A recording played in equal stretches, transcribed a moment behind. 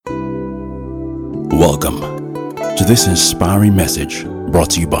Welcome to this inspiring message brought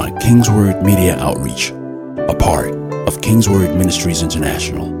to you by Kingsword Media Outreach, a part of Kingsword Ministries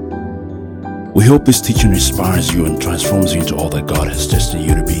International. We hope this teaching inspires you and transforms you into all that God has destined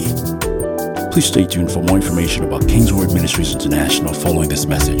you to be. Please stay tuned for more information about Kingsword Ministries International following this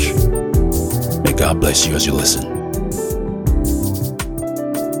message. May God bless you as you listen.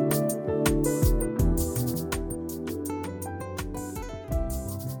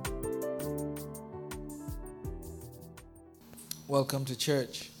 Welcome to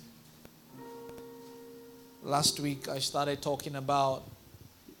church. Last week I started talking about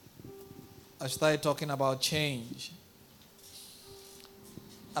change.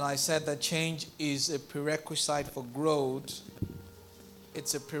 And I said that change is a prerequisite for growth.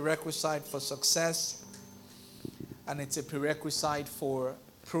 It's a prerequisite for success. And it's a prerequisite for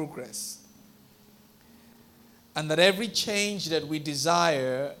progress. And that every change that we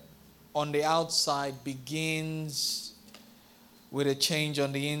desire on the outside begins with a change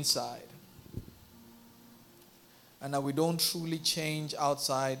on the inside. And that we don't truly change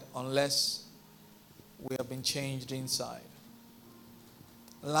outside unless we have been changed inside.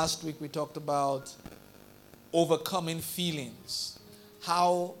 Last week we talked about overcoming feelings.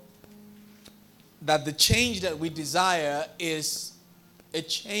 How that the change that we desire is a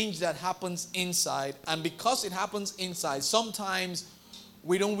change that happens inside. And because it happens inside, sometimes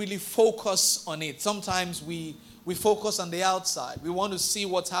we don't really focus on it. Sometimes we focus on the outside. We want to see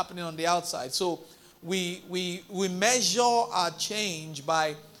what's happening on the outside. So we measure our change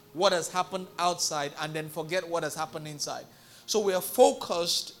by what has happened outside and then forget what has happened inside. So we are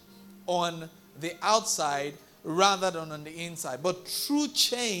focused on the outside rather than on the inside. But true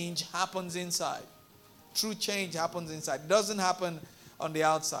change happens inside. True change happens inside. It doesn't happen on the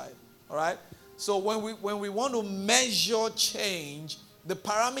outside. All right? So when we want to measure change, the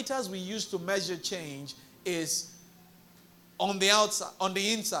parameters we use to measure change is on the outside, on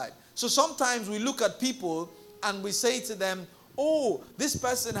the inside. So sometimes we look at people and we say to them, oh, this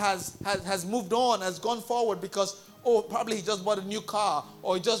person has moved on, has gone forward because, oh, probably he just bought a new car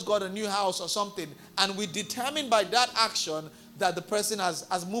or he just got a new house or something. And we determine by that action that the person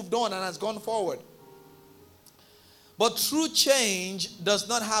has moved on and has gone forward. But true change does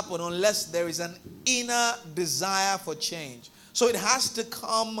not happen unless there is an inner desire for change. So it has to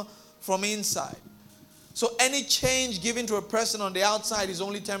come from inside. So any change given to a person on the outside is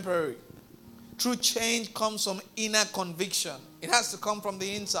only temporary. True change comes from inner conviction. It has to come from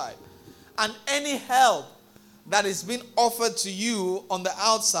the inside. And any help that is being offered to you on the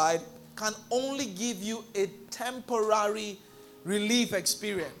outside can only give you a temporary relief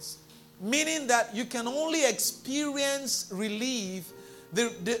experience. Meaning that you can only experience relief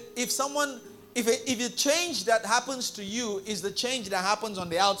if a change that happens to you is the change that happens on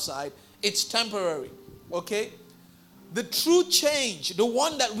the outside, it's temporary. Okay? The true change, the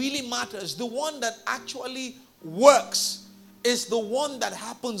one that really matters, the one that actually works, is the one that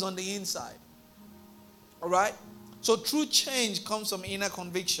happens on the inside. Alright? So true change comes from inner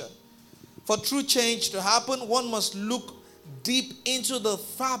conviction. For true change to happen, one must look deep into the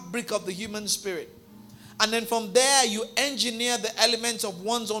fabric of the human spirit. And then from there, you engineer the elements of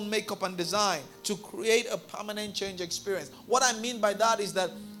one's own makeup and design to create a permanent change experience. What I mean by that is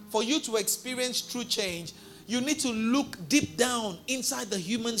that for you to experience true change, you need to look deep down inside the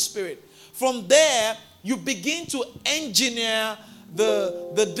human spirit. From there, you begin to engineer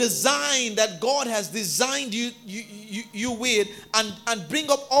the design that God has designed you with and bring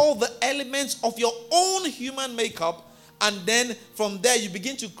up all the elements of your own human makeup. And then from there, you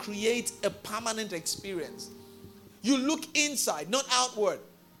begin to create a permanent experience. You look inside, not outward.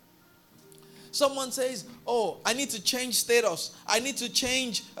 Someone says, oh, I need to change status. I need to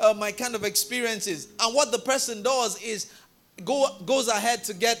change my kind of experiences. And what the person does is goes ahead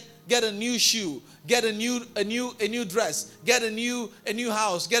to get a new shoe, get a new dress, get a new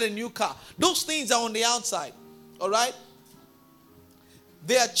house, get a new car. Those things are on the outside. All right?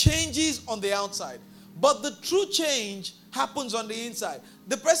 There are changes on the outside. But the true change happens on the inside.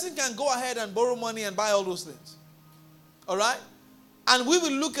 The person can go ahead and borrow money and buy all those things. All right? And we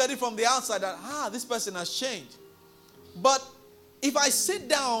will look at it from the outside that, this person has changed. But if I sit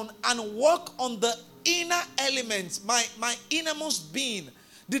down and work on the inner elements, my innermost being,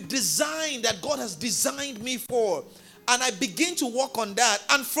 the design that God has designed me for, and I begin to work on that,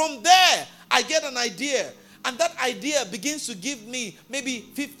 and from there, I get an idea. And that idea begins to give me maybe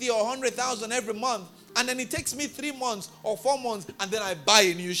 50 or 100,000 every month. And then it takes me 3 months or 4 months, and then I buy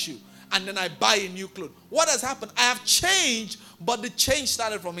a new shoe. And then I buy a new clothes. What has happened? I have changed, but the change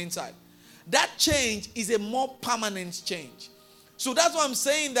started from inside. That change is a more permanent change. So that's why I'm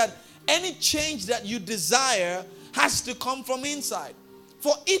saying that Any change that you desire has to come from inside.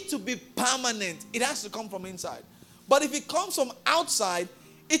 For it to be permanent, it has to come from inside. But if it comes from outside,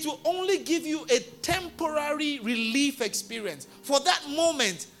 it will only give you a temporary relief experience. For that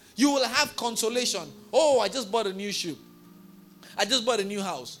moment, you will have consolation. Oh, I just bought a new shoe. I just bought a new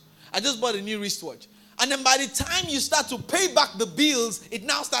house. I just bought a new wristwatch. And then by the time you start to pay back the bills, it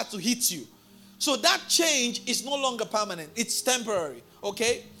now starts to hit you. So that change is no longer permanent. It's temporary.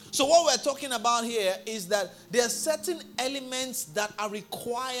 Okay? So what we're talking about here is that there are certain elements that are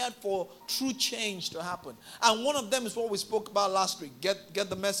required for true change to happen. And one of them is what we spoke about last week. Get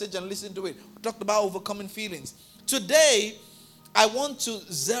the message and listen to it. We talked about overcoming feelings. Today, I want to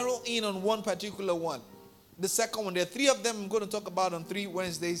zero in on one particular one. The second one. There are three of them I'm going to talk about on 3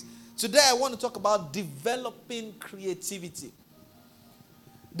 Wednesdays. Today, I want to talk about developing creativity.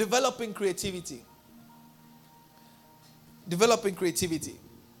 Developing creativity. Developing creativity.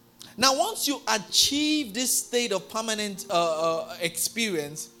 Now, once you achieve this state of permanent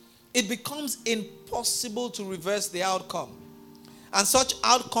experience, it becomes impossible to reverse the outcome. And such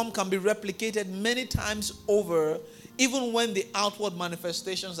outcome can be replicated many times over, even when the outward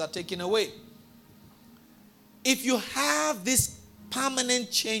manifestations are taken away. If you have this permanent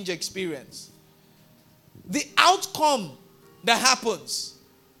change experience, the outcome that happens,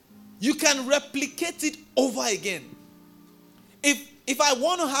 you can replicate it over again. If I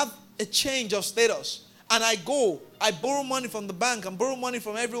want to have a change of status, and I borrow money from the bank, and borrow money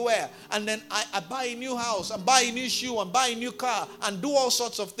from everywhere, and then I buy a new house, and buy a new shoe, and buy a new car, and do all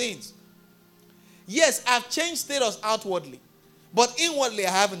sorts of things. Yes, I've changed status outwardly, but inwardly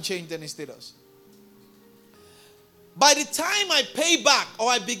I haven't changed any status. By the time I pay back, or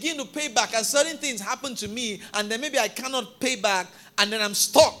I begin to pay back, and certain things happen to me, and then maybe I cannot pay back, and then I'm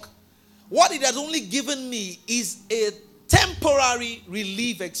stuck, what it has only given me is a temporary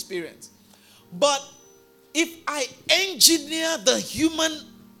relief experience. But if I engineer the human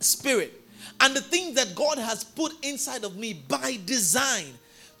spirit and the things that God has put inside of me by design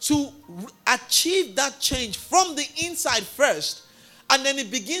to achieve that change from the inside first, and then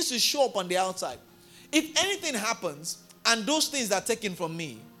it begins to show up on the outside. If anything happens and those things are taken from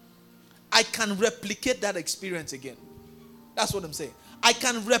me, I can replicate that experience again. That's what I'm saying. I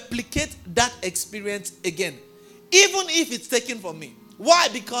can replicate that experience again, even if it's taken from me. Why?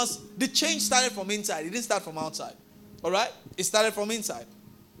 Because the change started from inside. It didn't start from outside. All right? It started from inside.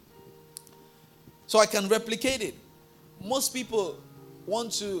 So I can replicate it. Most people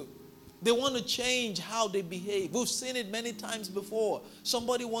want to change how they behave. We've seen it many times before.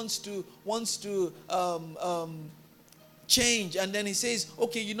 Somebody wants to change, and then he says,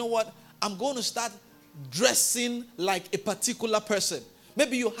 okay, you know what? I'm going to start dressing like a particular person.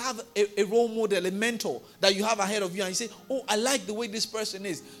 Maybe you have a role model, a mentor that you have ahead of you, and you say, oh, I like the way this person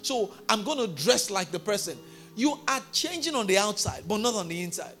is, so I'm going to dress like the person. You are changing on the outside, but not on the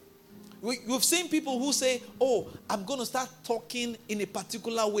inside. We've seen people who say, oh, I'm going to start talking in a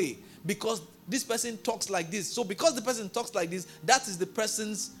particular way because this person talks like this. So because the person talks like this, that is the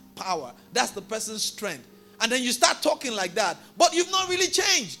person's power. That's the person's strength. And then you start talking like that, but you've not really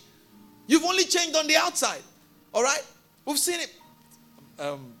changed. You've only changed on the outside. All right? We've seen it.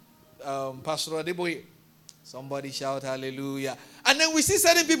 Pastor Adeboye, somebody shout hallelujah. And then we see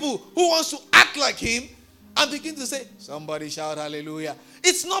certain people who wants to act like him and begin to say, somebody shout hallelujah.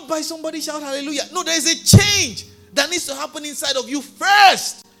 It's not by somebody shout hallelujah. No, there is a change that needs to happen inside of you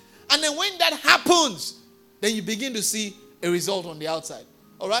first. And then when that happens, then you begin to see a result on the outside.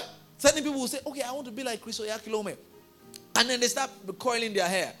 All right? Certain people will say, okay, I want to be like Chris Oyakilome. And then they start coiling their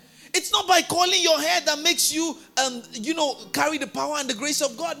hair. It's not by coiling your hair that makes you, carry the power and the grace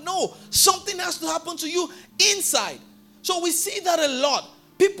of God. No, something has to happen to you inside. So we see that a lot.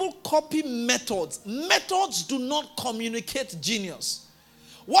 People copy methods. Methods do not communicate genius.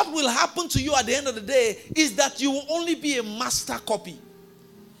 What will happen to you at the end of the day is that you will only be a master copy.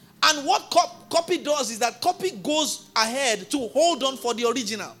 And what copy does is that copy goes ahead to hold on for the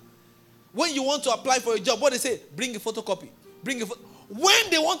original. When you want to apply for a job, what they say? Bring a photocopy. When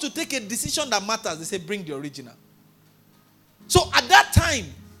they want to take a decision that matters, they say, bring the original. So at that time,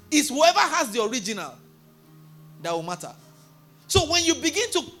 it's whoever has the original that will matter. So when you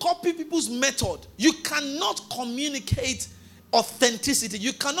begin to copy people's method, you cannot communicate authenticity.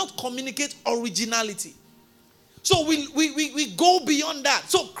 You cannot communicate originality. So we go beyond that.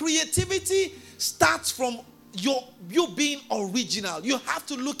 So creativity starts from you being original. You have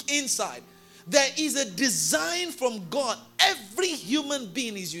to look inside. There is a design from God. Every human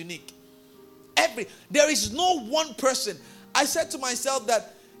being is unique. There is no one person. I said to myself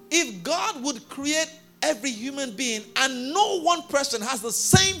that if God would create every human being, and no one person has the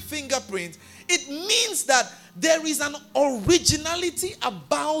same fingerprint, it means that there is an originality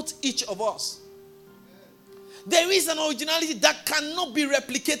about each of us. There is an originality that cannot be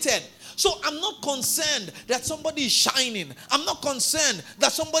replicated. So I'm not concerned that somebody is shining. I'm not concerned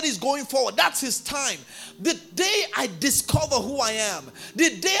that somebody is going forward. That's his time. The day I discover who I am,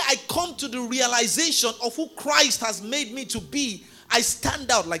 the day I come to the realization of who Christ has made me to be, I stand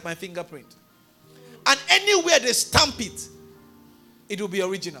out like my fingerprint. And anywhere they stamp it, it will be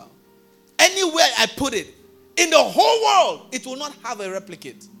original. Anywhere I put it, in the whole world, it will not have a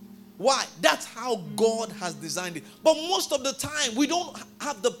replicate. Why? That's how God has designed it. But most of the time, we don't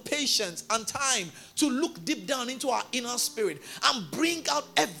have the patience and time to look deep down into our inner spirit and bring out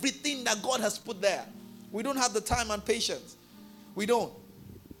everything that God has put there. We don't have the time and patience. We don't.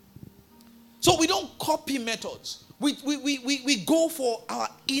 So we don't copy methods. We go for our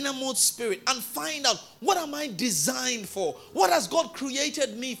innermost spirit and find out, what am I designed for? What has God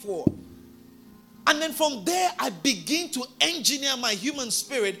created me for? And then from there, I begin to engineer my human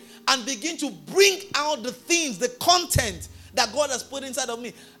spirit and begin to bring out the things, the content that God has put inside of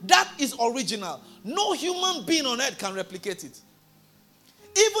me. That is original. No human being on earth can replicate it.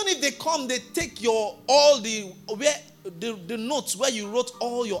 Even if they come, they take all the notes where you wrote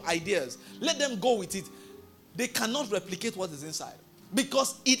all your ideas. Let them go with it. They cannot replicate what is inside.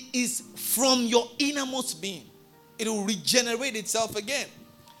 Because it is from your innermost being. It will regenerate itself again.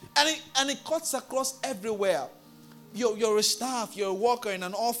 And it cuts across everywhere. You're a staff, you're a worker in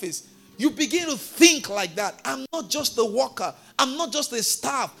an office. You begin to think like that. I'm not just a worker. I'm not just a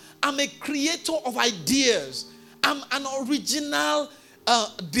staff. I'm a creator of ideas. I'm an original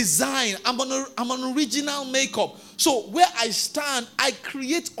design. I'm an original makeup. So where I stand, I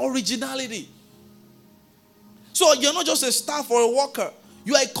create originality. So you're not just a staff or a worker.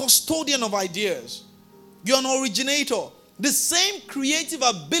 You are a custodian of ideas. You're an originator. The same creative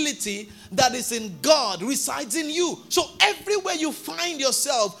ability that is in God resides in you. So everywhere you find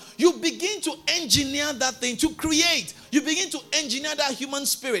yourself, you begin to engineer that thing, to create. You begin to engineer that human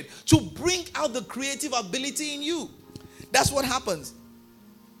spirit to bring out the creative ability in you. That's what happens.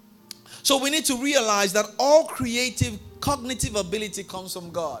 So we need to realize that all creative, cognitive ability comes from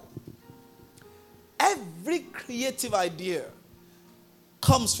God. Every creative idea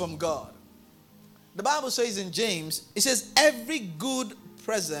comes from God. The Bible says in James, it says, every good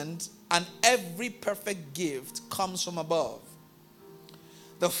present and every perfect gift comes from above.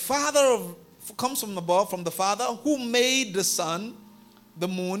 The Father comes from above, from the Father who made the sun, the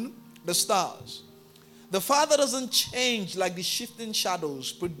moon, the stars. The Father doesn't change like the shifting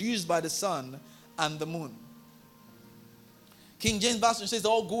shadows produced by the sun and the moon. King James Version says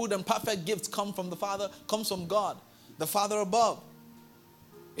all good and perfect gifts come from the Father, comes from God, the Father above,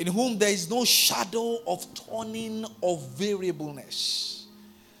 in whom there is no shadow of turning or variableness.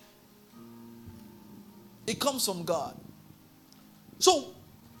 It comes from God. So,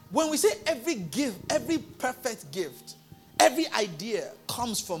 when we say every gift, every perfect gift, every idea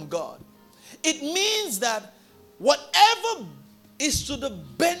comes from God, it means that whatever is to the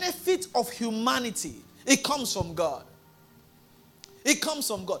benefit of humanity, it comes from God. It comes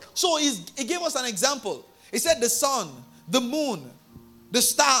from God. So, he gave us an example. He said the sun, the moon, the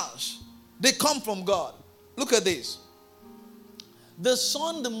stars, they come from God. Look at this. The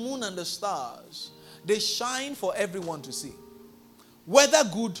sun, the moon, and the stars, they shine for everyone to see. Whether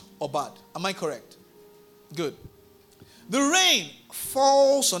good or bad. Am I correct? Good. The rain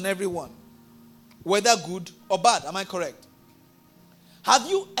falls on everyone. Whether good or bad. Am I correct? Have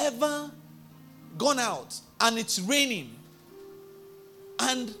you ever gone out and it's raining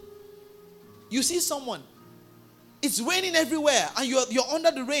and you see someone? It's raining everywhere and you're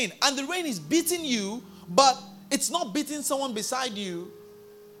under the rain and the rain is beating you, but it's not beating someone beside you.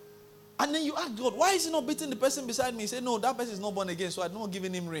 And then you ask God, why is it not beating the person beside me? He said, no, that person is not born again, so I'm not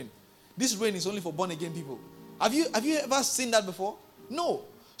giving him rain. This rain is only for born again people. Have you ever seen that before? No.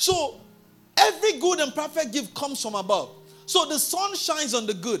 So every good and perfect gift comes from above. So the sun shines on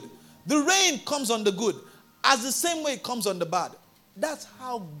the good. The rain comes on the good. As the same way it comes on the bad. That's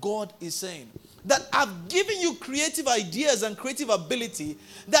how God is saying. That I've given you creative ideas and creative ability,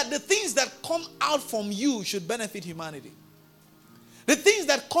 that the things that come out from you should benefit humanity. The things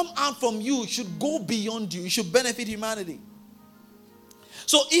that come out from you should go beyond you. It should benefit humanity.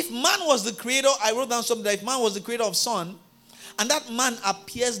 So if man was the creator, I wrote down something that if man was the creator of sun, and that man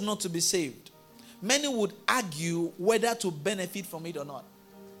appears not to be saved, many would argue whether to benefit from it or not.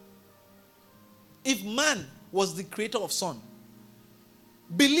 If man was the creator of sun,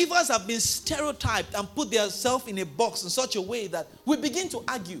 believers have been stereotyped and put themselves in a box in such a way that we begin to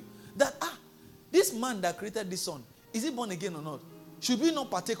argue that this man that created this sun, is he born again or not? Should we not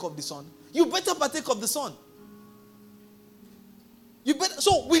partake of the sun? You better partake of the sun.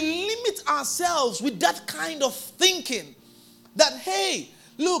 So we limit ourselves with that kind of thinking that, hey,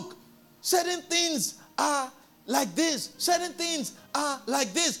 look, certain things are like this, certain things are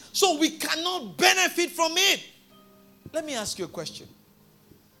like this, so we cannot benefit from it. Let me ask you a question.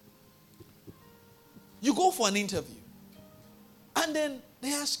 You go for an interview, and then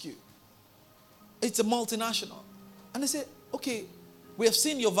they ask you, it's a multinational, and they say, okay, we have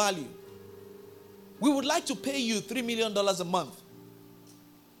seen your value. We would like to pay you $3 million a month.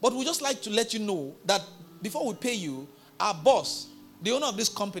 But we'd just like to let you know that before we pay you, our boss, the owner of this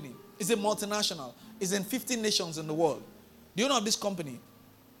company, is a multinational, is in 15 nations in the world. The owner of this company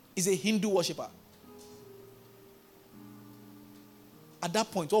is a Hindu worshiper. At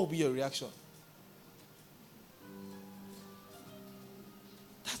that point, what will be your reaction?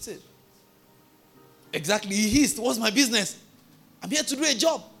 That's it. Exactly. What's my business? I'm here to do a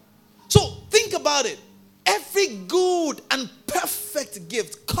job. So think about it. Every good and perfect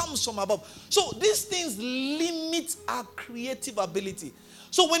gift comes from above. So these things limit our creative ability.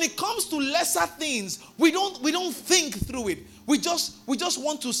 So when it comes to lesser things, we don't think through it. We just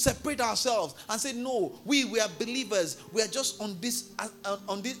want to separate ourselves and say, no, we are believers. We are just on this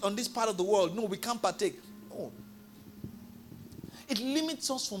part of the world. No, we can't partake. No. It limits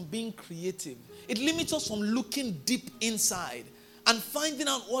us from being creative. It limits us from looking deep inside and finding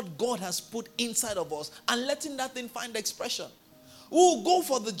out what God has put inside of us and letting that thing find expression. We'll go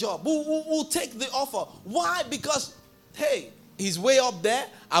for the job. We'll take the offer. Why? Because, hey, he's way up there.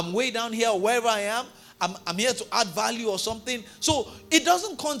 I'm way down here, wherever I am. I'm here to add value or something. So it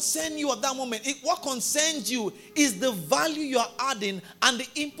doesn't concern you at that moment. What concerns you is the value you're adding and the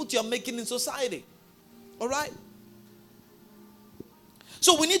input you're making in society. All right?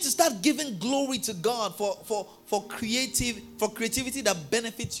 So we need to start giving glory to God for creativity that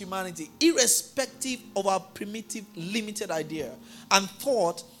benefits humanity, irrespective of our primitive, limited idea and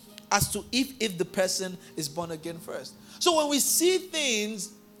thought as to if the person is born again first. So when we see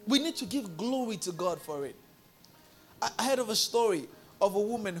things, we need to give glory to God for it. I heard of a story of a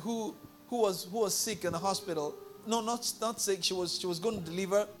woman who was sick in the hospital. No, not sick. She was going to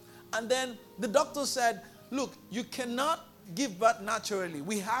deliver, and then the doctor said, "Look, you cannot give birth naturally.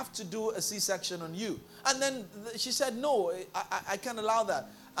 We have to do a C-section on you." And then she said, "No, I can't allow that.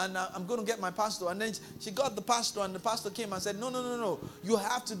 And I'm going to get my pastor." And then she got the pastor, and the pastor came and said, No. You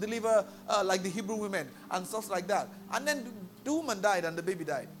have to deliver like the Hebrew women and stuff like that. And then the woman died and the baby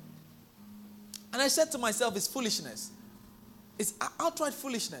died. And I said to myself, it's foolishness. It's outright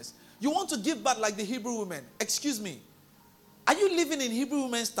foolishness. You want to give birth like the Hebrew women. Excuse me. Are you living in Hebrew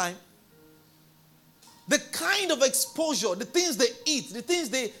women's time? The kind of exposure, the things they eat,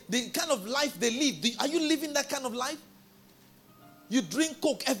 the kind of life they live. Are you living that kind of life? You drink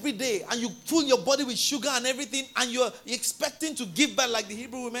Coke every day and you fill your body with sugar and everything, and you're expecting to give back like the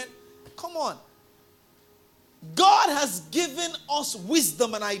Hebrew women? Come on. God has given us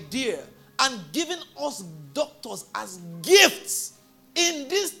wisdom and idea and given us doctors as gifts in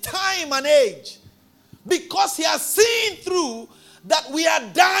this time and age, because he has seen through that we are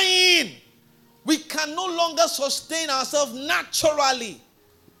dying. We can no longer sustain ourselves naturally.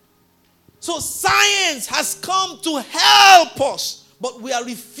 So science has come to help us, but we are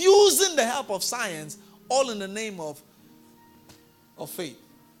refusing the help of science, all in the name of faith.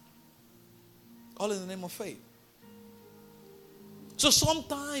 All in the name of faith. So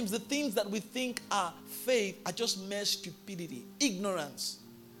sometimes the things that we think are faith are just mere stupidity, ignorance.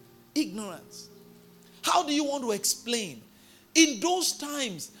 Ignorance. How do you want to explain? In those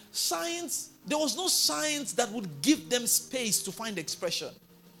times, science, there was no science that would give them space to find expression.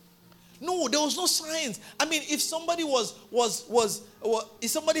 No, there was no science. I mean, if somebody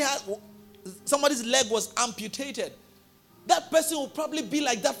somebody's leg was amputated, that person will probably be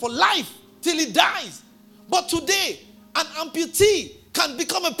like that for life till he dies. But today, an amputee can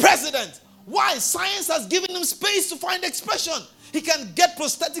become a president. Why? Science has given him space to find expression. He can get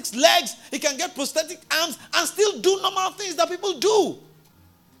prosthetic legs, he can get prosthetic arms, and still do normal things that people do.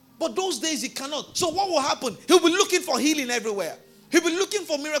 But those days he cannot. So what will happen? He'll be looking for healing everywhere. He'll be looking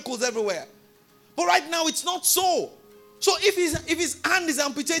for miracles everywhere. But right now it's not so. So if his hand is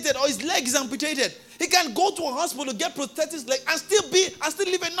amputated or his leg is amputated, he can go to a hospital, get prosthetic leg, and still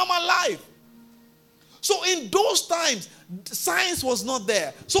live a normal life. So in those times, science was not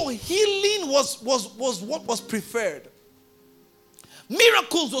there. So healing was what was preferred.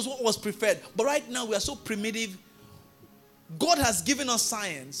 Miracles was what was preferred. But right now we are so primitive. God has given us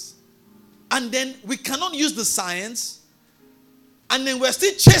science, and then we cannot use the science, and then we're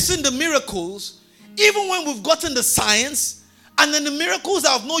still chasing the miracles. Even when we've gotten the science, and then the miracles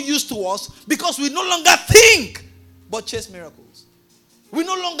are of no use to us because we no longer think, but chase miracles. We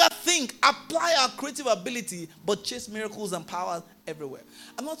no longer think, apply our creative ability, but chase miracles and power everywhere.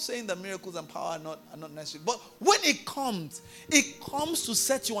 I'm not saying that miracles and power are not necessary, but when it comes to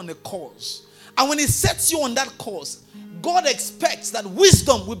set you on a course. And when it sets you on that course, God expects that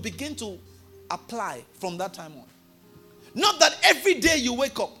wisdom will begin to apply from that time on. Not that every day you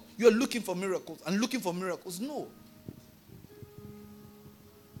wake up, you're looking for miracles and looking for miracles. No.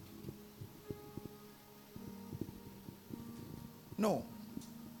 No.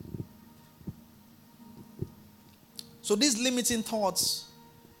 So these limiting thoughts,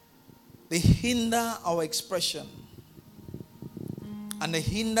 they hinder our expression. And they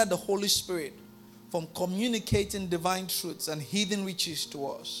hinder the Holy Spirit from communicating divine truths and hidden riches to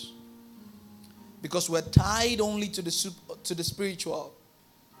us. Because we're tied only to the spiritual.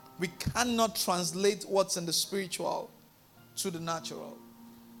 We cannot translate what's in the spiritual to the natural.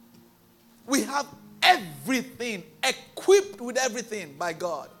 We have everything, equipped with everything by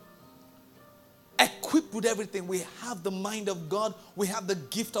God. Equipped with everything. We have the mind of God. We have the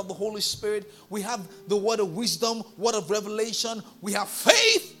gift of the Holy Spirit. We have the word of wisdom, word of revelation. We have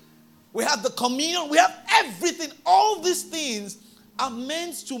faith. We have the communion. We have everything. All these things are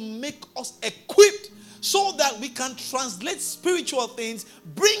meant to make us equipped so that we can translate spiritual things,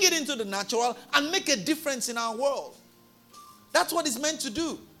 bring it into the natural, and make a difference in our world. That's what it's meant to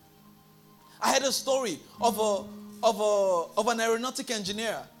do. I had a story of an aeronautic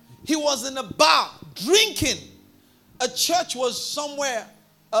engineer. He was in a bar drinking. A church was somewhere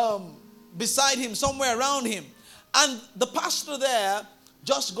beside him, somewhere around him. And the pastor there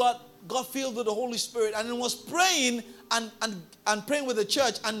just got filled with the Holy Spirit and was praying and praying with the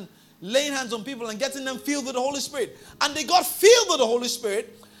church and laying hands on people and getting them filled with the Holy Spirit. And they got filled with the Holy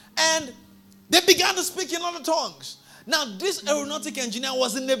Spirit and they began to speak in other tongues. Now, this aeronautic engineer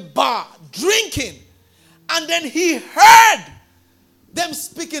was in a bar drinking. And then he heard them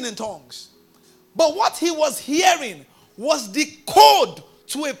speaking in tongues. But what he was hearing was the code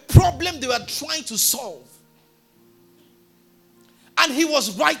to a problem they were trying to solve. And he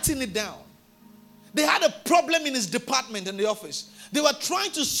was writing it down. They had a problem in his department in the office. They were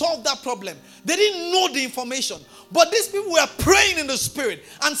trying to solve that problem. They didn't know the information. But these people were praying in the spirit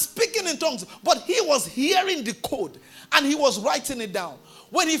and speaking in tongues. But he was hearing the code and he was writing it down.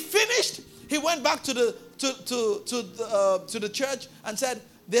 When he finished, he went back to the church and said,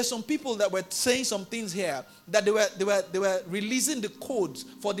 there's some people that were saying some things here that they were releasing the codes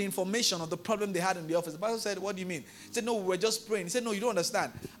for the information of the problem they had in the office. The pastor said, what do you mean? He said, no, we were just praying. He said, no, you don't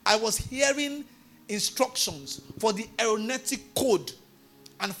understand. I was hearing instructions for the aeronautic code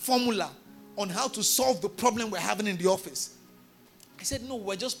and formula on how to solve the problem we're having in the office. I said, no,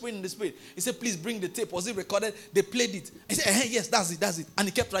 we're just praying in the spirit. He said, please bring the tape. Was it recorded? They played it. I said, yes, that's it. And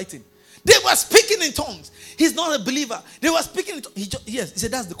he kept writing. They were speaking in tongues. He's not a believer. They were speaking in tongues. He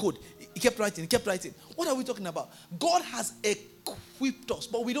said, that's the code. He kept writing. What are we talking about? God has equipped us,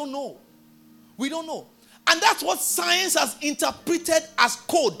 but we don't know. We don't know. And that's what science has interpreted as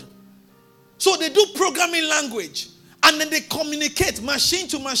code. So they do programming language, and then they communicate machine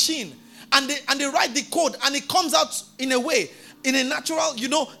to machine, and they write the code, and it comes out in a way, in a natural,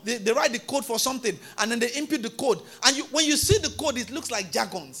 they write the code for something, and then they input the code. And when you see the code, it looks like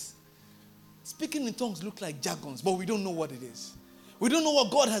jargons. Speaking in tongues look like jargons, but we don't know what it is. We don't know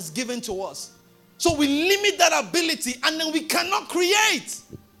what God has given to us. So we limit that ability, and then we cannot create.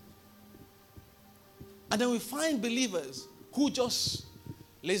 And then we find believers who just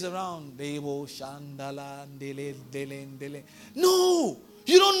lays around. No,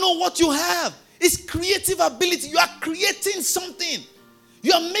 you don't know what you have. It's creative ability. You are creating something.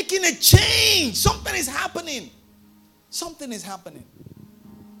 You are making a change. Something is happening. Something is happening.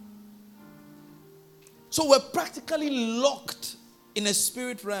 So we're practically locked in a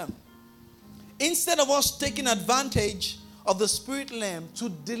spirit realm. Instead of us taking advantage of the spirit realm to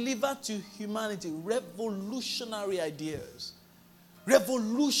deliver to humanity revolutionary ideas,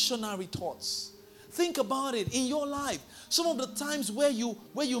 revolutionary thoughts. Think about it in your life. Some of the times where you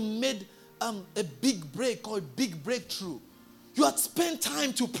made a big break or a big breakthrough, you had spent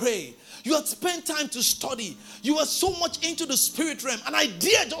time to pray. You had spent time to study. You were so much into the spirit realm. An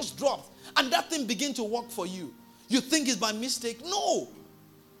idea just dropped. And that thing began to work for you. You think it's by mistake? No.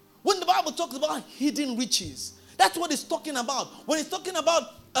 When the Bible talks about hidden riches, that's what it's talking about. When it's talking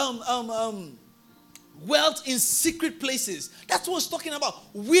about wealth in secret places, that's what it's talking about.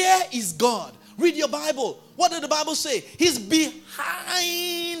 Where is God? Read your Bible. What did the Bible say? He's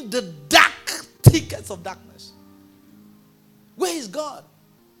behind the dark thickets of darkness. Where is God?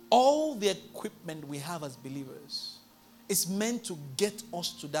 All the equipment we have as believers is meant to get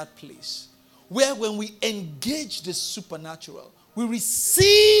us to that place where when we engage the supernatural, we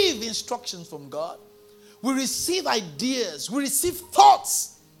receive instructions from God, we receive ideas, we receive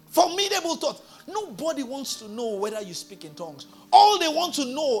thoughts, formidable thoughts. Nobody wants to know whether you speak in tongues. All they want to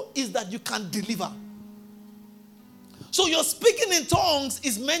know is that you can deliver. So your speaking in tongues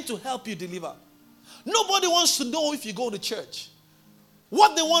is meant to help you deliver. Nobody wants to know if you go to church.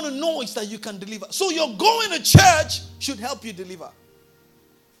 What they want to know is that you can deliver. So your going to church should help you deliver.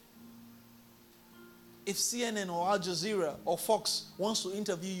 If CNN or Al Jazeera or Fox wants to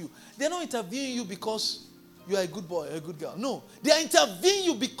interview you, they're not interviewing you because you are a good boy or a good girl. No, they are interviewing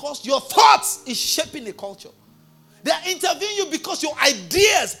you because your thoughts is shaping the culture. They are interviewing you because your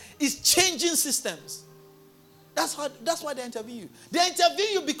ideas is changing systems. That's why they interview you. They interview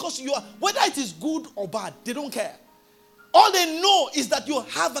you because you are, whether it is good or bad, they don't care. All they know is that you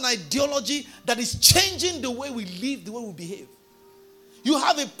have an ideology that is changing the way we live, the way we behave. You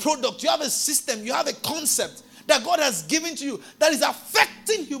have a product, you have a system, you have a concept that God has given to you that is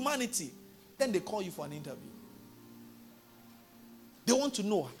affecting humanity. Then they call you for an interview. They want to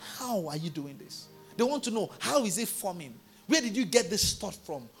know, how are you doing this? They want to know, how is it forming? Where did you get this thought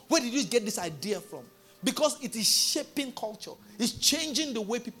from? Where did you get this idea from? Because it is shaping culture. It's changing the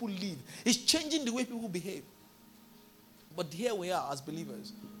way people live. It's changing the way people behave. But here we are as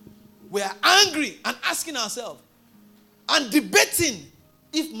believers. We are angry and asking ourselves and debating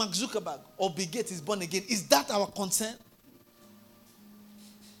if Mark Zuckerberg or Bill Gates is born again. Is that our concern?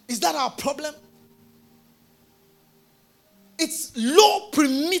 Is that our problem? It's low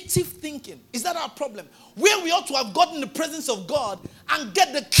primitive thinking. Is that our problem? Where we ought to have gotten the presence of God and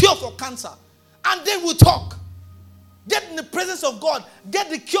get the cure for cancer. And then we'll talk. Get in the presence of God. Get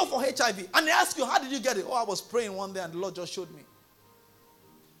the cure for HIV. And they ask you, how did you get it? Oh, I was praying one day and the Lord just showed me.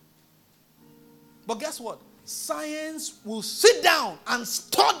 But guess what? Science will sit down and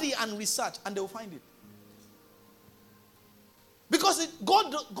study and research and they will find it. Because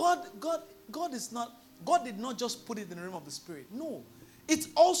God did not just put it in the realm of the spirit. No. It's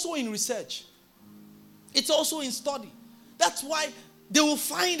also in research. It's also in study. That's why they will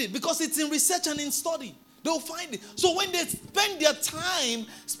find it, because it's in research and in study. They'll find it. So when they spend their time,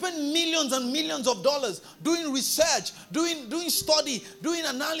 spend millions and millions of dollars doing research, doing study, doing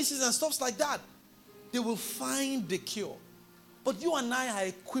analysis and stuff like that, they will find the cure. But you and I are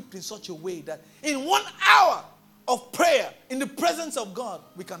equipped in such a way that in 1 hour of prayer, in the presence of God,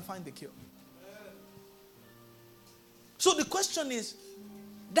 we can find the cure. So the question is,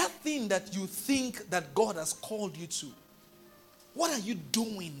 that thing that you think that God has called you to, what are you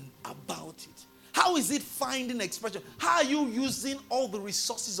doing about it? How is it finding expression? How are you using all the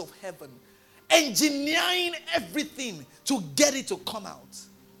resources of heaven, engineering everything to get it to come out?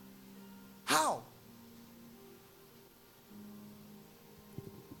 How?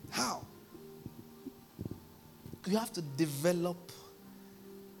 How? You have to develop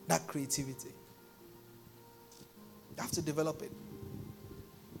that creativity. You have to develop it.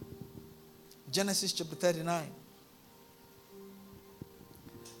 Genesis chapter 39.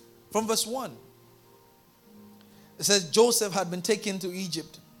 From verse 1. It says, Joseph had been taken to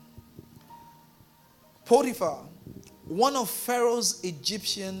Egypt. Potiphar, one of Pharaoh's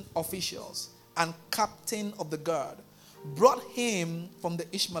Egyptian officials and captain of the guard, brought him from the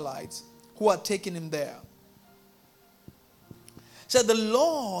Ishmaelites who had taken him there. Said the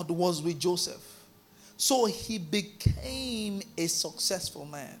Lord was with Joseph, so he became a successful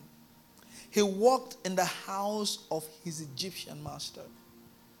man. He walked in the house of his Egyptian master.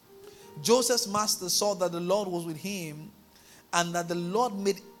 Joseph's master saw that the Lord was with him and that the Lord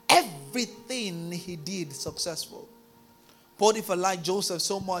made everything he did successful. Potiphar liked Joseph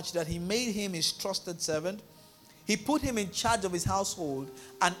so much that he made him his trusted servant. He put him in charge of his household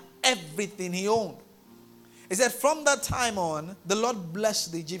and everything he owned. He said, from that time on, the Lord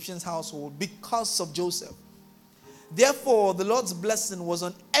blessed the Egyptian's household because of Joseph. Therefore, the Lord's blessing was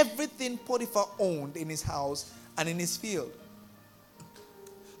on everything Potiphar owned in his house and in his field.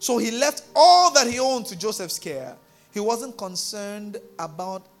 So he left all that he owned to Joseph's care. He wasn't concerned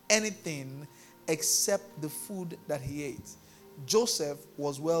about anything except the food that he ate. Joseph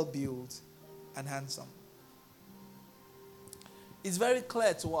was well built and handsome. It's very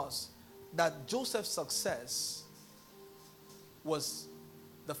clear to us that Joseph's success was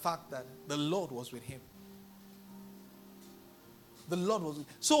the fact that the Lord was with him. The Lord was with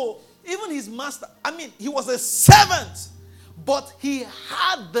him. So even his master, he was a servant, but he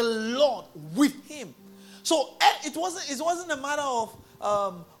had the Lord with him. So it wasn't a matter of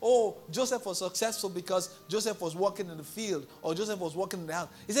Joseph was successful because Joseph was working in the field or Joseph was working in the house.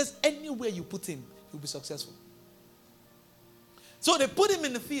 He says, anywhere you put him, he'll be successful. So they put him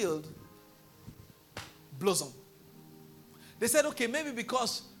in the field, blossom. They said, okay, maybe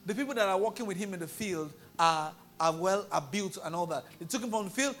because the people that are working with him in the field are built and all that. They took him from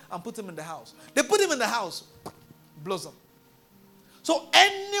the field and put him in the house. They put him in the house, blossom. So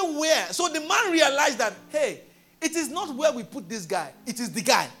anywhere, so the man realized that, hey, it is not where we put this guy, it is the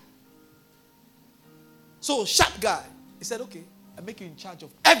guy. So sharp guy. He said, okay, I make you in charge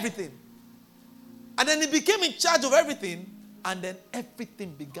of everything. And then he became in charge of everything, and then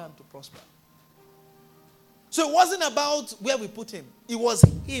everything began to prosper. So it wasn't about where we put him. It was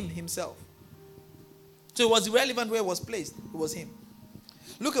him himself. So it was irrelevant where it was placed. It was him.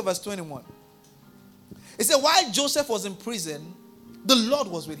 Look at verse 21. It said, while Joseph was in prison, the Lord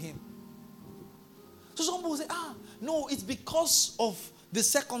was with him. So some people say, no, it's because of the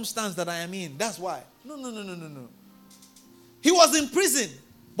circumstance that I am in. That's why. No. He was in prison,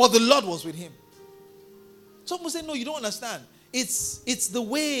 but the Lord was with him. Some people say, no, you don't understand. It's the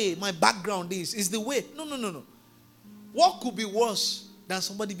way my background is. It's the way. No. What could be worse than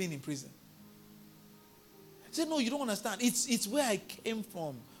somebody being in prison? I said, no, you don't understand. It's where I came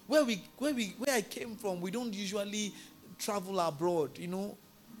from. Where I came from, we don't usually travel abroad, you know.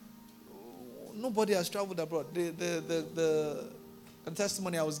 Nobody has traveled abroad. The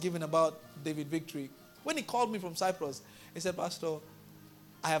testimony I was giving about David Victory, when he called me from Cyprus, he said, Pastor,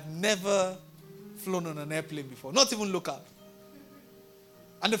 I have never flown on an airplane before, not even local.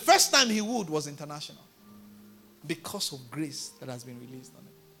 And the first time he would was international, because of grace that has been released on him.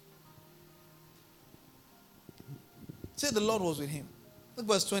 Say the Lord was with him. Look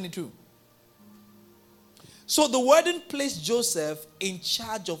verse 22. So the warden placed Joseph in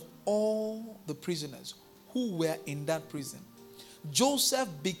charge of all the prisoners who were in that prison. Joseph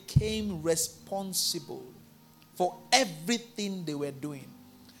became responsible for everything they were doing.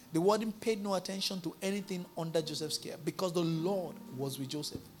 The warden paid no attention to anything under Joseph's care because the Lord was with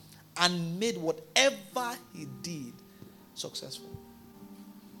Joseph and made whatever he did successful.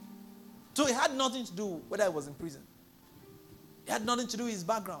 So it had nothing to do whether he was in prison. It had nothing to do with his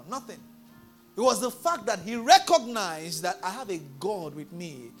background. Nothing. It was the fact that he recognized that I have a God with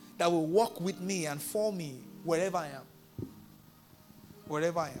me that will walk with me and for me wherever I am.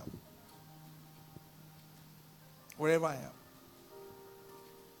 Wherever I am. Wherever I am.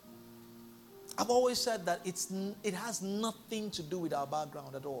 I've always said that it has nothing to do with our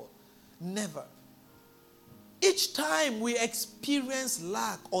background at all. Never. Each time we experience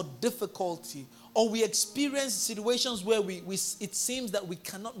lack or difficulty, or we experience situations where it seems that we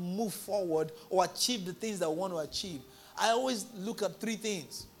cannot move forward or achieve the things that we want to achieve, I always look at three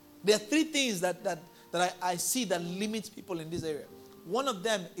things. There are three things that I see that limit people in this area. One of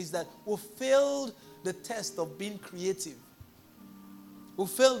them is that we failed the test of being creative. We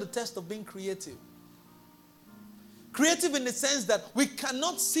failed the test of being creative. Creative in the sense that we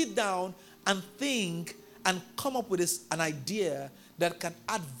cannot sit down and think and come up with an idea that can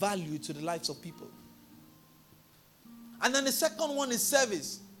add value to the lives of people. And then the second one is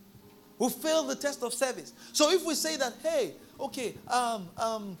service. We fail the test of service. So if we say that, hey, okay,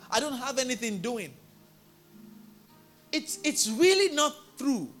 I don't have anything doing, it's really not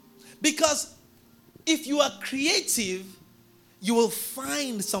true. Because if you are creative, you will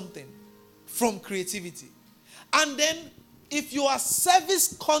find something from creativity. And then if you are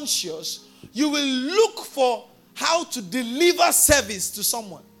service conscious, you will look for how to deliver service to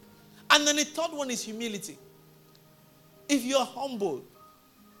someone. And then the third one is humility. If you're humble,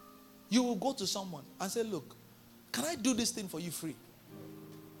 you will go to someone and say, look, can I do this thing for you free?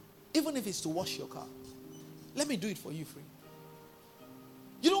 Even if it's to wash your car. Let me do it for you free.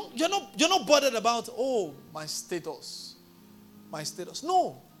 You're not bothered about, my status. My status.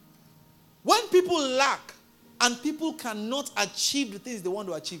 No. When people lack and people cannot achieve the things they want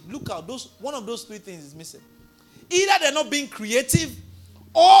to achieve, look out, one of those three things is missing. Either they're not being creative,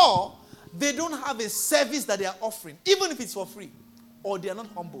 or they don't have a service that they are offering, even if it's for free, or they are not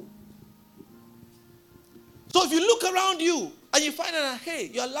humble. So if you look around you and you find out, hey,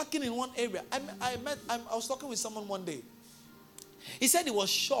 you are lacking in one area. I was talking with someone one day. He said he was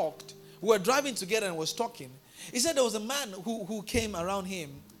shocked. We were driving together and was talking. He said there was a man who came around him.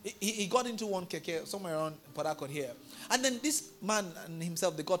 He got into one keke somewhere around Port Harcourt here. And then this man and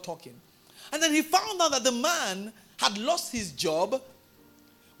himself, they got talking. And then he found out that the man had lost his job.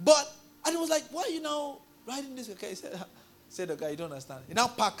 And he was like, why are you now riding this keke? He said, the guy, you don't understand. He now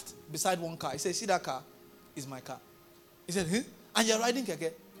parked beside one car. He said, see that car? Is my car. He said, huh? And you're riding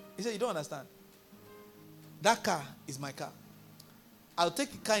keke? He said, you don't understand. That car is my car. I'll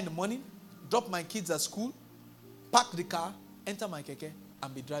take a car in the morning, drop my kids at school, park the car, enter my keke,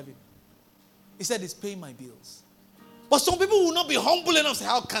 and be driving. He said it's paying my bills. But some people will not be humble enough to say,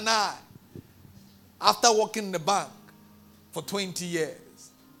 how can I? After working in the bank for 20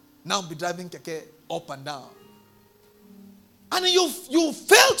 years, now be driving keke up and down. And you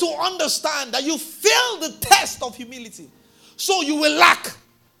fail to understand that you fail the test of humility. So you will lack.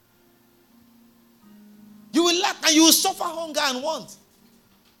 You will lack and you will suffer hunger and want.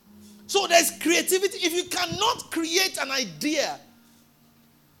 So there's creativity. If you cannot create an idea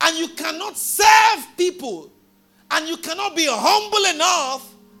and you cannot serve people and you cannot be humble enough,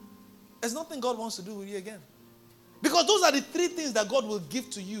 there's nothing God wants to do with you again. Because those are the three things that God will give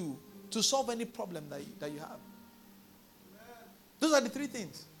to you to solve any problem that you have. Those are the three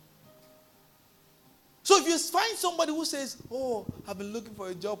things. So if you find somebody who says, oh, I've been looking for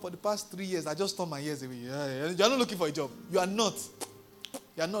a job for the past 3 years, I just turned my years away. You're not looking for a job. You are not.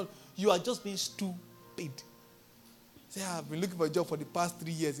 You are not. You are just being stupid. Say, I've been looking for a job for the past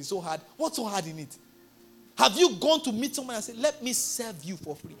 3 years. It's so hard. What's so hard in it? Have you gone to meet someone and say, let me serve you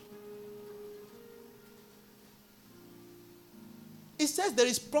for free? It says there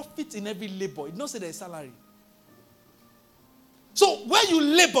is profit in every labor. It doesn't say there is salary. So where you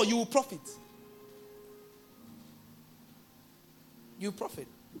labor, you will profit. You profit.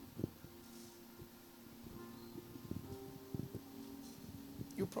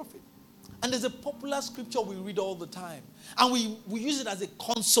 You profit. And there's a popular scripture we read all the time. And we use it as a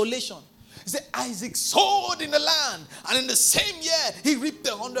consolation. It says, Isaac sowed in the land. And in the same year, he reaped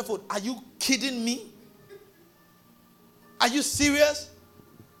 100-fold. Are you kidding me? Are you serious?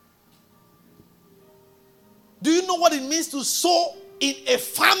 Do you know what it means to sow in a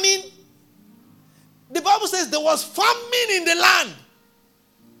famine? The Bible says there was famine in the land.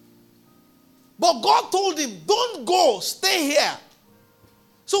 But God told him, don't go, stay here.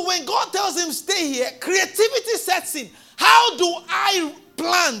 So when God tells him stay here, creativity sets in. How do I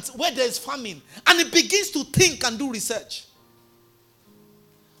plant where there's famine? And he begins to think and do research.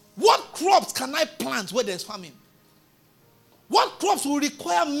 What crops can I plant where there's famine? What crops will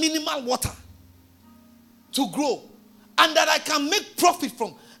require minimal water to grow and that I can make profit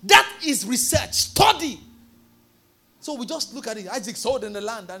from? That is research, study. So we just look at it. Isaac sowed in the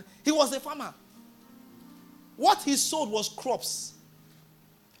land and he was a farmer. What he sowed was crops.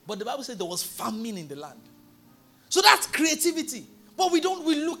 But the Bible said there was famine in the land. So that's creativity. But we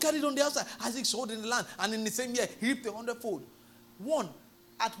look at it on the outside. Isaac sowed in the land and in the same year he reaped 100-fold. One,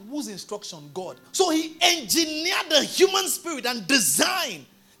 at whose instruction? God. So he engineered the human spirit and design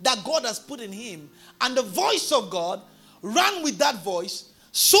that God has put in him. And the voice of God ran with that voice,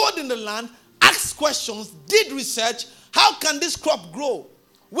 sowed in the land, asked questions, did research. How can this crop grow?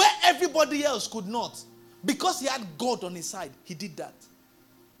 Where everybody else could not. Because he had God on his side, he did that.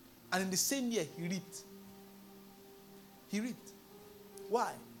 And in the same year, he reaped. He reaped.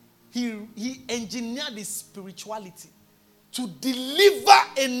 Why? He engineered his spirituality to deliver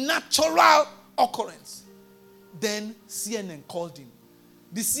a natural occurrence. Then CNN called him.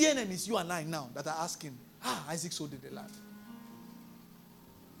 The CNN is you and I now that are asking, Isaac sowed in the land.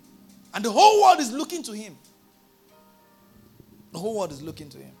 And the whole world is looking to him. The whole world is looking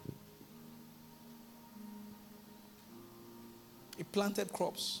to him. He planted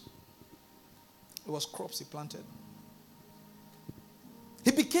crops. It was crops he planted.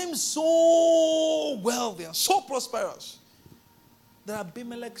 He became so wealthy and so prosperous that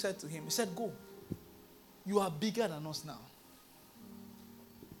Abimelech said to him, he said, go. You are bigger than us now.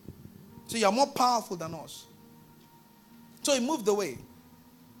 So you are more powerful than us. So he moved away.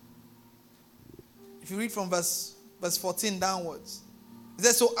 If you read from verse 14 downwards, it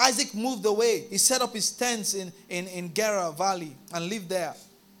says, so Isaac moved away. He set up his tents in Gerar Valley and lived there.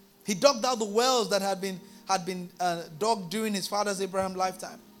 He dug out the wells that had been dug during his father's Abraham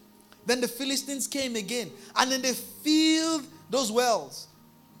lifetime. Then the Philistines came again, and then they filled those wells.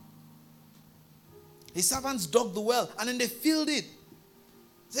 His servants dug the well, and then they filled it.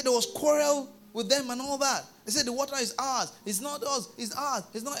 He said there was quarrel with them and all that. They said the water is ours. It's not ours. It's ours.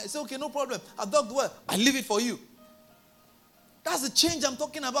 It's not. He said, okay, no problem. I dug the well. I leave it for you. That's the change I'm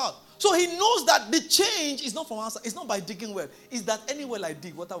talking about. So he knows that the change is not from outside. It's not by digging well. It's that any well I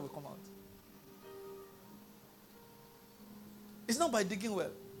dig, water will come out. It's not by digging well.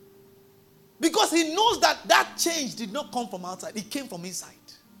 Because he knows that change did not come from outside. It came from inside.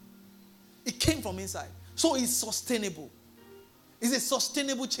 It came from inside. So it's sustainable. It's a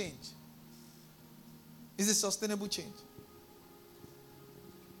sustainable change. It's a sustainable change.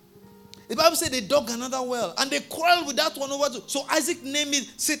 The Bible said they dug another well and they quarreled with that one over two. So Isaac named it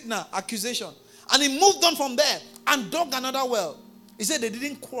Sitnah, accusation. And he moved on from there and dug another well. He said they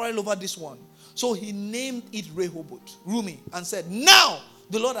didn't quarrel over this one. So he named it Rehoboth, Rumi, and said, now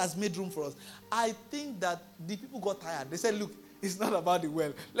the Lord has made room for us. I think that the people got tired. They said, look, it's not about the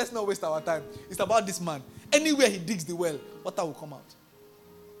well. Let's not waste our time. It's about this man. Anywhere he digs the well, water will come out.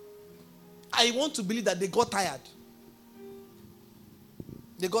 I want to believe that they got tired.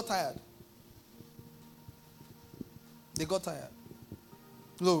 They got tired. They got tired.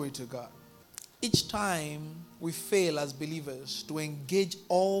 Glory to God. Each time we fail as believers to engage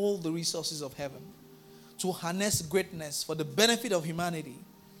all the resources of heaven, to harness greatness for the benefit of humanity,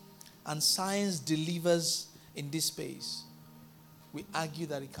 and science delivers in this space, we argue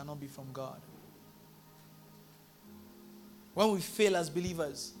that it cannot be from God. When we fail as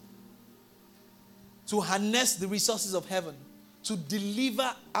believers to harness the resources of heaven, to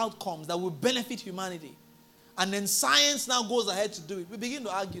deliver outcomes that will benefit humanity, and then science now goes ahead to do it, we begin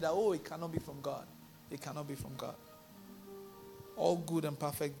to argue that, it cannot be from God. It cannot be from God. All good and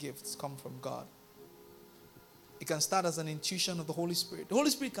perfect gifts come from God. It can start as an intuition of the Holy Spirit. The Holy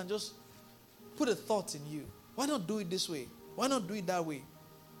Spirit can just put a thought in you. Why not do it this way? Why not do it that way?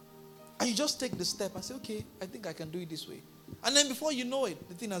 And you just take the step and say, okay, I think I can do it this way. And then before you know it,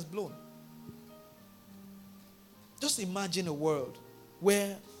 the thing has blown. Just imagine a world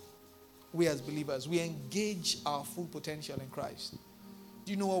where we as believers, we engage our full potential in Christ.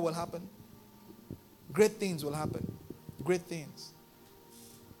 Do you know what will happen? Great things will happen. Great things.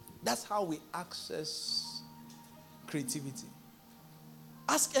 That's how we access creativity.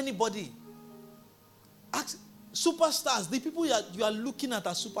 Ask anybody. Ask superstars, the people you are looking at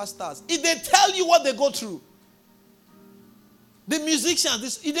as superstars. If they tell you what they go through, the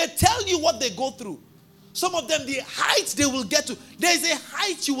musicians, if they tell you what they go through, some of them, the heights they will get to. There is a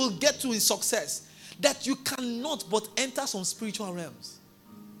height you will get to in success that you cannot but enter some spiritual realms.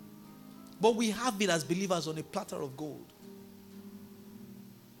 But we have it as believers on a platter of gold.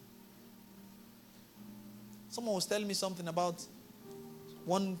 Someone was telling me something about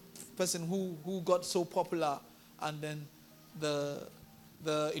one person who got so popular, and then the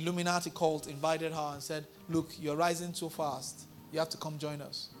Illuminati cult invited her and said, look, you're rising too fast. You have to come join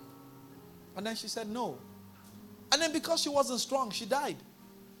us. And then she said no. And then because she wasn't strong, she died.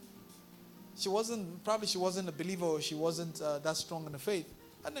 She wasn't a believer, or she wasn't that strong in the faith.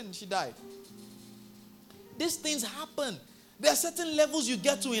 And then she died. These things happen. There are certain levels you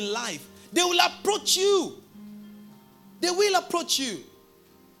get to in life. They will approach you. They will approach you.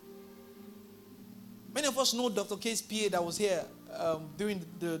 Many of us know Dr. K's PA that was here during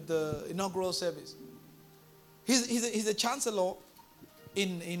the inaugural service. He's a chancellor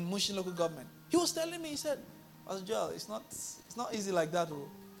in Mushin local government. He was telling me, he said, Pastor Joel, it's not easy like that. Oh.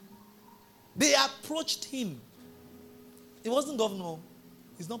 They approached him. He wasn't governor.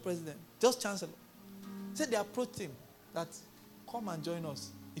 He's not president. Just chancellor. He said they approached him that, come and join us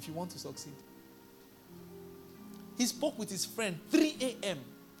if you want to succeed. He spoke with his friend 3 a.m.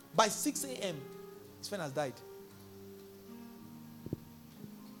 By 6 a.m., his friend has died.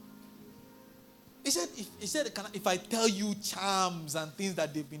 He said, if I tell you charms and things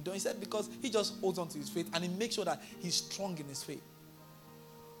that they've been doing, he said, because he just holds on to his faith and he makes sure that he's strong in his faith.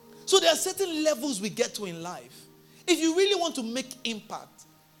 So there are certain levels we get to in life. If you really want to make impact,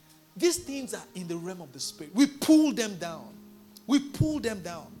 these things are in the realm of the spirit. We pull them down. We pull them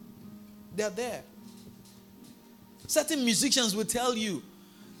down. They're there. Certain musicians will tell you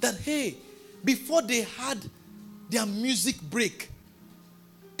that, hey, before they had their music break,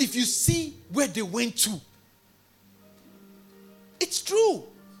 if you see where they went to, it's true.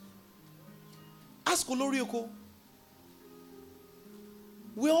 Ask Olorioko.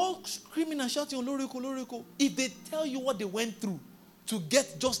 We're all screaming and shouting, Olorioko, Olorioko. If they tell you what they went through to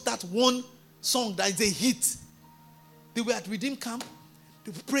get just that one song that is a hit, they were at Redeem Camp,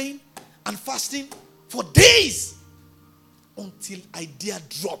 they were praying and fasting for days until idea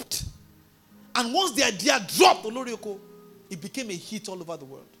dropped. And once the idea dropped, Olorioko, it became a hit all over the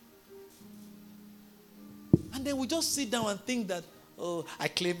world. And then we just sit down and think that, oh, I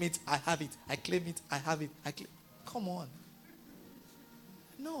claim it, I have it. I claim it, I have it. Come on.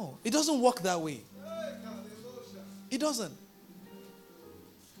 No, it doesn't work that way. It doesn't.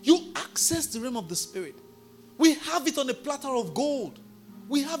 You access the realm of the spirit. We have it on a platter of gold.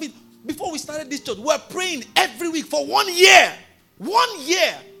 We have it. Before we started this church, we were praying every week for 1 year. 1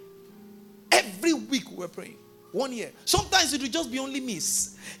 year. Every week we were praying. 1 year. Sometimes it will just be only me.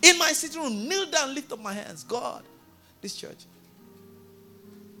 In my sitting room, kneel down, lift up my hands. God, this church.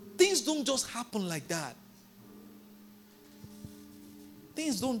 Things don't just happen like that.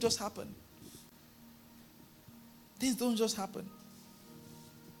 Things don't just happen. Things don't just happen.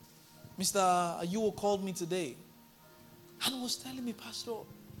 Mr. Ayuo called me today And was telling me, Pastor,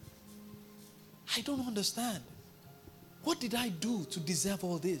 I don't understand. What did I do to deserve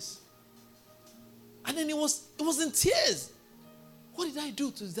all this? And then it was in tears. What did I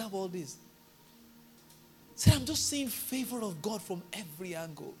do to deserve all this? Said, I'm just seeing favor of God from every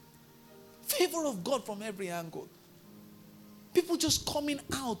angle. Favor of God from every angle. People just coming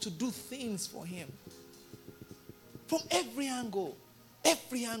out to do things for him. From every angle.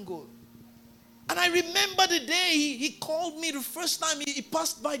 Every angle. And I remember the day he called me the first time he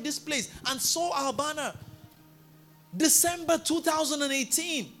passed by this place and saw our banner. December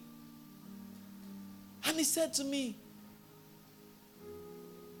 2018. And he said to me,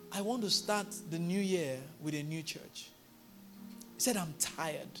 I want to start the new year with a new church. He said, I'm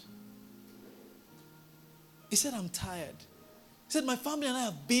tired. He said, I'm tired. He said, my family and I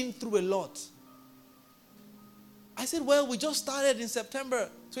have been through a lot. I said, well, we just started in September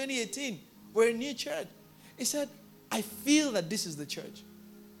 2018. We're a new church. He said, I feel that this is the church.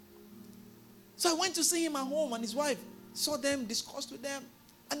 So I went to see him at home and his wife. Saw them, discussed with them.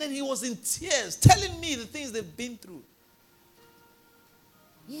 And then he was in tears, telling me the things they've been through.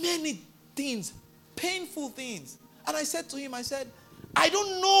 Many things, painful things. And I said to him, I said, I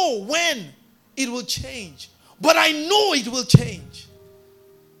don't know when it will change, but I know it will change.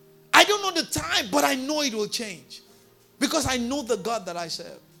 I don't know the time, but I know it will change. Because I know the God that I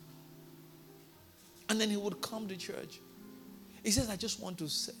serve. And then he would come to church. He says, I just want to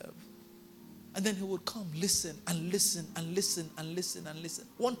serve. And then he would come, listen and listen and listen and listen and listen.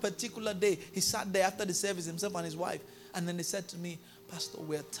 One particular day, he sat there after the service, himself and his wife. And then he said to me, Pastor,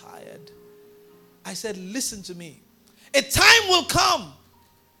 we're tired. I said, listen to me. A time will come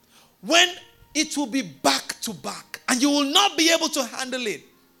when it will be back to back. And you will not be able to handle it.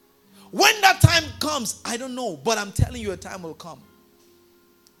 When that time comes, I don't know. But I'm telling you, a time will come.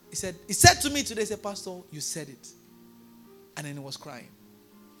 He said to me today, he said, Pastor, you said it. And then he was crying.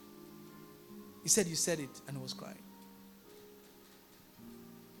 He said, you said it, and he was crying.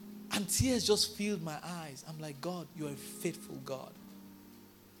 And tears just filled my eyes. I'm like, God, you're a faithful God.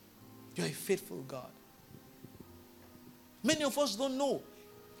 You're a faithful God. Many of us don't know.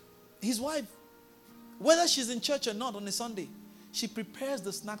 His wife, whether she's in church or not on a Sunday, she prepares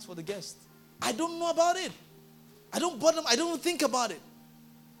the snacks for the guests. I don't know about it. I don't bother. I don't think about it.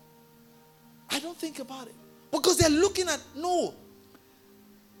 I don't think about it. Because they're looking at, no.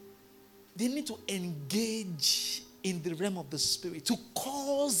 They need to engage in the realm of the spirit to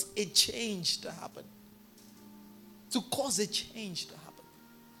cause a change to happen. To cause a change to happen.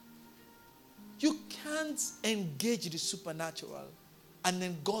 You can't engage the supernatural and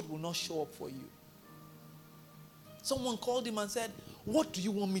then God will not show up for you. Someone called him and said, what do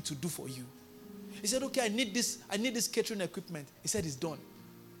you want me to do for you? He said, okay, I need this catering equipment. He said, it's done.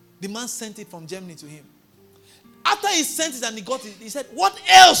 The man sent it from Germany to him. After he sent it and he got it, he said, what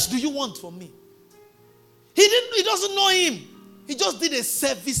else do you want from me? He doesn't know him. He just did a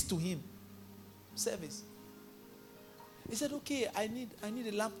service to him. Service. He said, okay, I need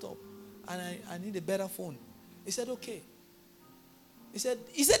a laptop and I need a better phone. He said, okay. He said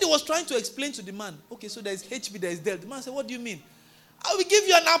he was trying to explain to the man, okay, so there's HP, there's Dell. The man said, what do you mean? I will give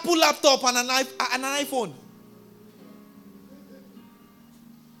you an Apple laptop and an iPhone.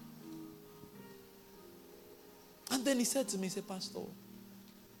 And then he said to me, he said, Pastor,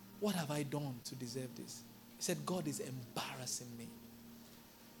 what have I done to deserve this? He said, God is embarrassing me.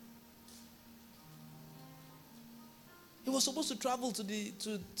 He was supposed to travel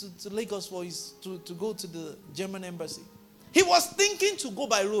to Lagos to go to the German embassy. He was thinking to go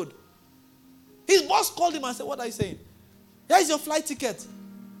by road. His boss called him and said, what are you saying? Here is your flight ticket.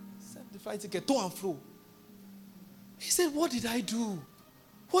 He said, the flight ticket, to and fro. He said, what did I do?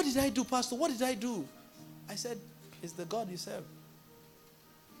 What did I do, Pastor? What did I do? I said, it's the God you serve.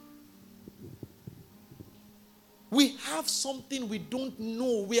 We have something we don't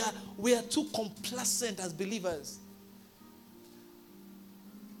know. We are too complacent as believers.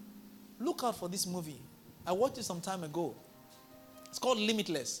 Look out for this movie. I watched it some time ago. It's called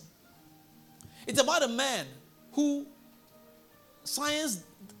Limitless. It's about a man who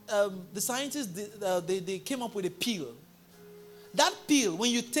the scientists, they came up with a pill. That pill, when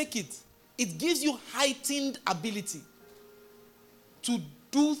you take it, it gives you heightened ability to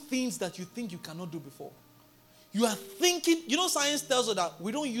do things that you think you cannot do before. You are thinking, science tells us that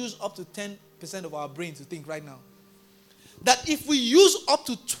we don't use up to 10% of our brain to think right now. That if we use up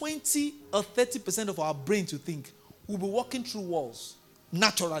to 20 or 30% of our brain to think, we'll be walking through walls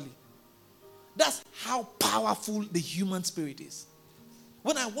naturally. That's how powerful the human spirit is.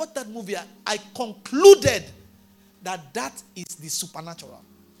 When I watched that movie, I concluded that is the supernatural.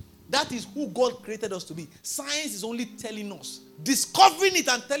 That is who God created us to be. Science is only telling us, discovering it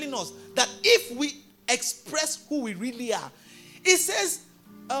and telling us that if we express who we really are. It says,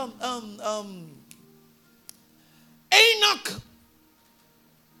 Enoch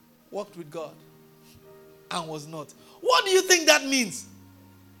walked with God and was not. What do you think that means?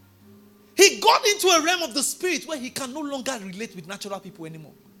 He got into a realm of the spirit where he can no longer relate with natural people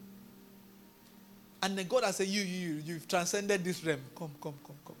anymore. And then God has said, you've transcended this realm. Come.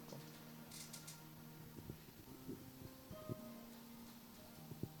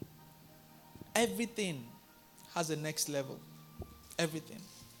 Everything has a next level. Everything.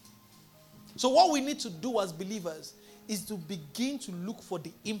 So what we need to do as believers is to begin to look for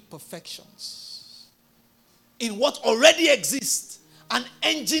the imperfections in what already exists and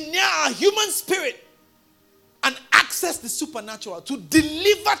engineer our human spirit and access the supernatural to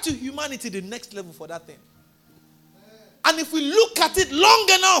deliver to humanity the next level for that thing. And if we look at it long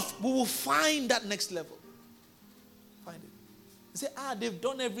enough, we will find that next level. Find it. You say, they've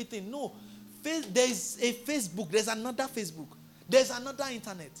done everything. No. There's a Facebook. There's another Facebook. There's another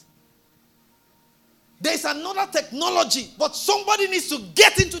internet. There's another technology. But somebody needs to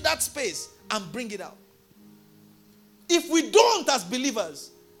get into that space and bring it out. If we don't as believers,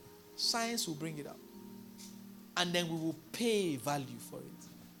 science will bring it out. And then we will pay value for it.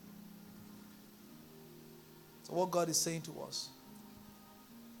 So what God is saying to us,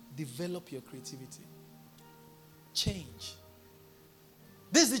 develop your creativity. Change.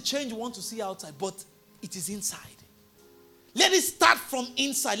 This is the change we want to see outside, but it is inside. Let it start from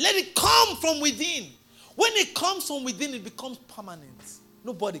inside. Let it come from within. When it comes from within, it becomes permanent.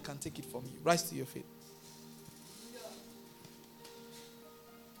 Nobody can take it from you. Rise to your feet.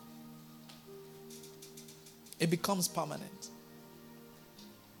 It becomes permanent.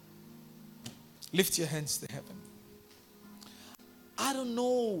 Lift your hands to heaven. I don't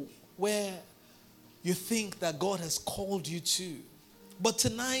know where you think that God has called you to, but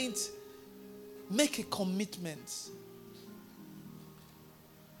tonight, make a commitment.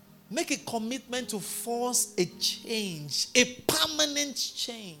 Make a commitment to force a change, a permanent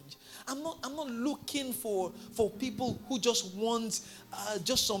change. I'm not looking for people who just want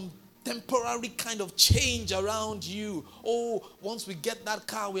just some temporary kind of change around you. Oh, once we get that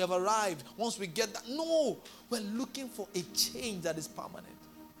car, we have arrived. Once we get that. No, we're looking for a change that is permanent.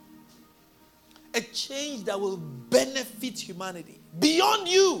 A change that will benefit humanity. Beyond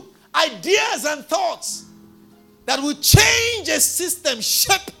you, ideas and thoughts that will change a system,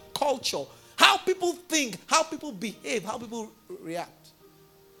 shape culture, how people think, how people behave, how people react.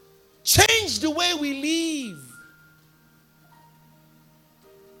 Change the way we live.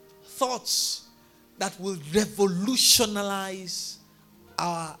 Thoughts that will revolutionize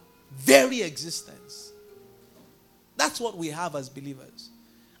our very existence. That's what we have as believers.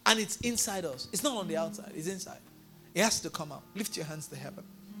 And it's inside us. It's not on the outside. It's inside. It has to come out. Lift your hands to heaven.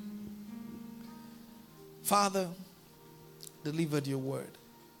 Father, delivered your word.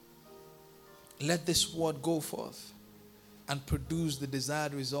 Let this word go forth and produce the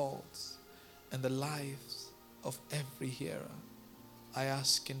desired results in the lives of every hearer. I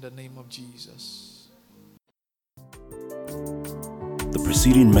ask in the name of Jesus. The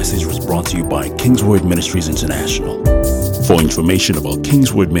preceding message was brought to you by Kingsword Ministries International. For information about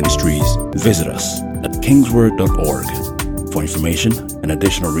Kingsword Ministries, visit us at kingsword.org for information and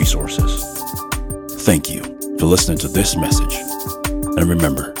additional resources. Thank you for listening to this message. And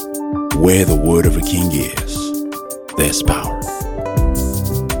remember, where the word of a king is, there's power.